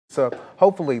So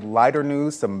hopefully lighter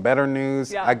news, some better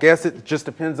news. Yeah. I guess it just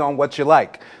depends on what you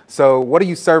like. So what are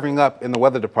you serving up in the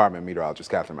weather department, meteorologist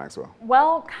Catherine Maxwell?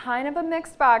 Well, kind of a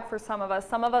mixed bag for some of us.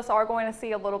 Some of us are going to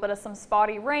see a little bit of some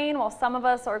spotty rain, while some of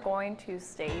us are going to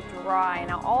stay dry.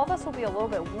 Now, all of us will be a little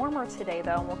bit warmer today,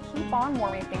 though, and we'll keep on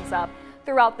warming things up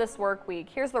throughout this work week.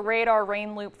 Here's the radar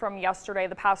rain loop from yesterday,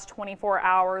 the past 24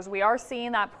 hours. We are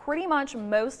seeing that pretty much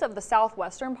most of the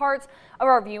southwestern parts of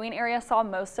our viewing area saw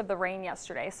most of the rain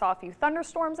yesterday. Saw a few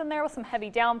thunderstorms in there with some heavy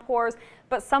downpours,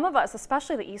 but some of us,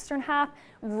 especially the eastern half,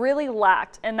 really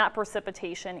lacked in that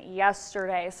precipitation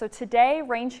yesterday. So today,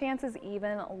 rain chances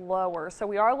even lower. So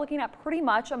we are looking at pretty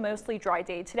much a mostly dry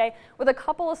day today with a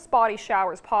couple of spotty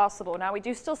showers possible. Now, we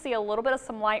do still see a little bit of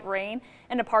some light rain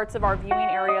into parts of our viewing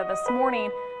area this morning,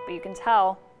 but you can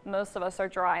tell most of us are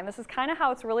dry, and this is kind of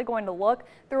how it's really going to look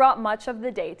throughout much of the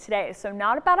day today. So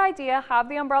not a bad idea. Have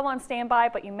the umbrella on standby,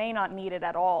 but you may not need it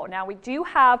at all. Now, we do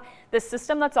have this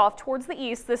system that's off towards the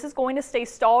east. This is going to stay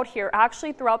stalled here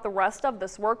actually throughout the rest of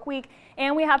this work week,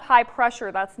 and we have high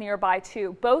pressure that's nearby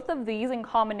too. Both of these in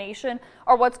combination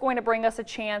are what's going to bring us a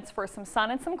chance for some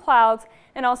sun and some clouds,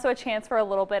 and also a chance for a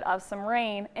little bit of some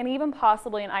rain and even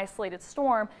possibly an isolated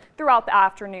storm throughout the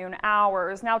afternoon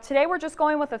hours. Now, today we're just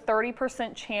going with a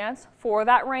 30% chance for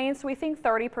that rain, so we think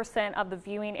 30% of the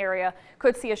viewing area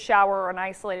could see a shower or an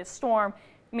isolated storm,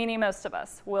 meaning most of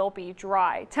us will be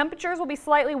dry. Temperatures will be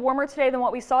slightly warmer today than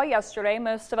what we saw yesterday.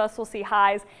 Most of us will see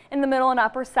highs in the middle and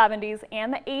upper 70s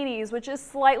and the 80s, which is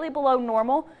slightly below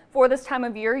normal for this time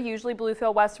of year. Usually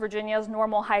Bluefield, West Virginia's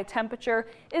normal high temperature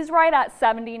is right at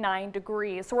 79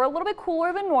 degrees. So we're a little bit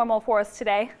cooler than normal for us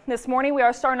today. This morning we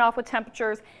are starting off with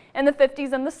temperatures in the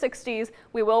 50s and the 60s.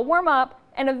 We will warm up,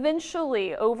 and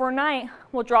eventually overnight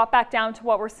we'll drop back down to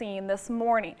what we're seeing this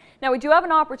morning. Now, we do have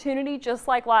an opportunity, just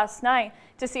like last night,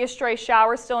 to see a stray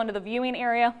shower still into the viewing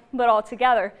area, but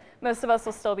altogether most of us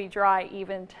will still be dry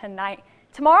even tonight.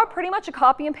 Tomorrow, pretty much a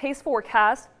copy and paste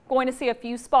forecast. Going to see a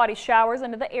few spotty showers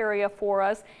into the area for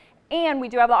us, and we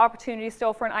do have the opportunity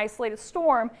still for an isolated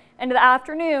storm into the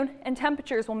afternoon, and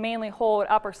temperatures will mainly hold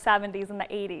upper 70s and the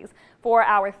 80s for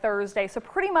our Thursday. So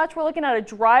pretty much we're looking at a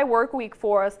dry work week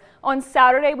for us. On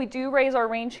Saturday, we do raise our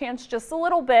rain chance just a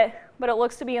little bit, but it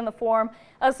looks to be in the form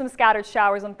of some scattered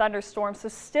showers and thunderstorms. So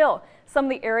still, some of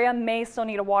the area may still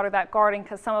need to water that garden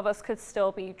because some of us could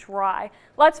still be dry.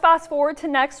 Let's fast forward to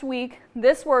next week.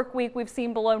 This work week, we've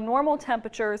seen below normal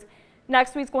temperatures.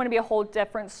 Next week's going to be a whole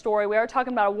different story. We are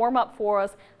talking about a warm up for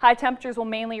us. High temperatures will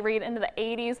mainly read into the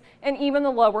 80s and even the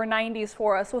lower 90s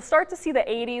for us. We'll start to see the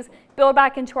 80s build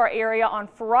back into our area on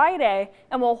Friday,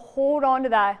 and we'll hold on to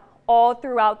that all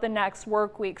throughout the next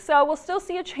work week. So we'll still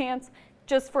see a chance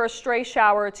just for a stray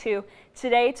shower or two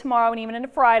today, tomorrow, and even into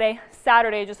Friday.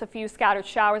 Saturday, just a few scattered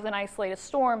showers and isolated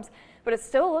storms, but it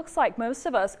still looks like most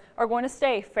of us are going to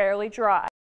stay fairly dry.